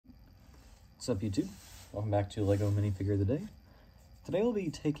What's up, YouTube? Welcome back to Lego Minifigure of the Day. Today we'll be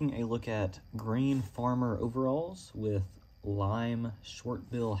taking a look at green farmer overalls with lime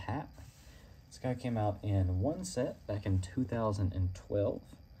short bill hat. This guy came out in one set back in 2012.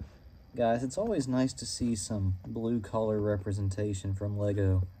 Guys, it's always nice to see some blue collar representation from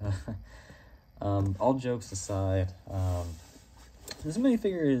Lego. All jokes aside, this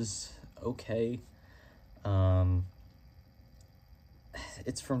minifigure is okay.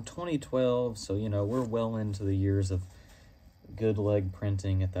 It's from 2012, so, you know, we're well into the years of good leg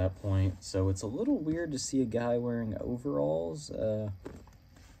printing at that point. So it's a little weird to see a guy wearing overalls,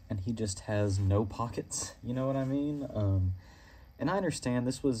 and he just has no pockets, you know what I mean? And I understand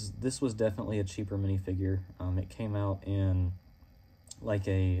this was definitely a cheaper minifigure. It came out in like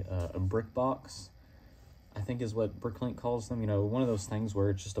a brick box, I think is what Bricklink calls them. You know, one of those things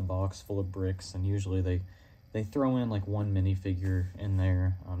where it's just a box full of bricks, and usually they throw in like one minifigure in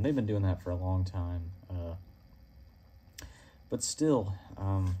there. They've been doing that for a long time. But still,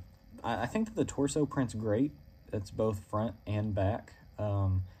 I think that the torso print's great. It's both front and back.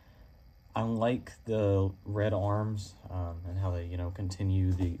 I like the red arms and how they, you know,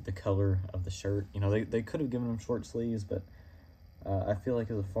 continue the color of the shirt. You know, they could have given them short sleeves, but I feel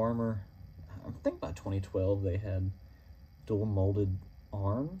like as a farmer, I think by 2012 they had dual molded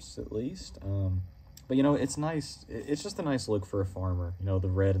arms at least. But, you know, it's nice. It's just a nice look for a farmer, you know, the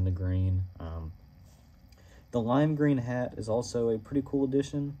red and the green. The lime green hat is also a pretty cool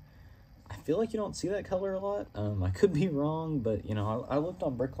addition. I feel like you don't see that color a lot. I could be wrong, but, you know, I looked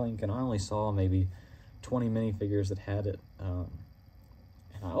on Bricklink and I only saw maybe 20 minifigures that had it. And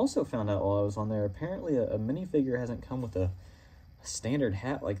I also found out while I was on there, apparently a minifigure hasn't come with a standard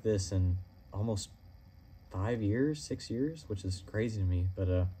hat like this in almost 5 years, 6 years, which is crazy to me.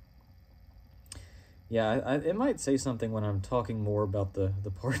 But, yeah, it might say something when I'm talking more about the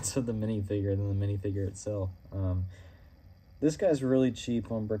parts of the minifigure than the minifigure itself. This guy's really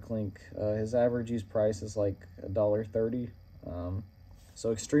cheap on Bricklink. His average use price is like $1.30,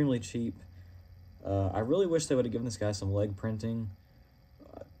 so extremely cheap. I really wish they would have given this guy some leg printing.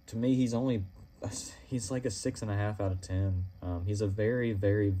 To me, he's like a 6.5 out of 10. He's a very,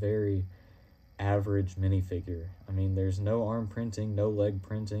 very, very average minifigure. I mean, there's no arm printing, no leg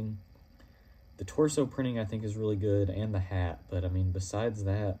printing. The torso printing, I think, is really good, and the hat. But, I mean, besides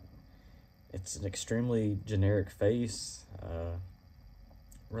that, it's an extremely generic face.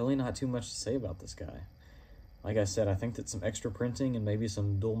 Really not too much to say about this guy. Like I said, I think that some extra printing and maybe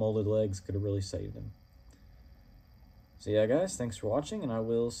some dual molded legs could have really saved him. So, yeah, guys, thanks for watching, and I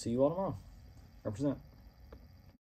will see you all tomorrow. Represent.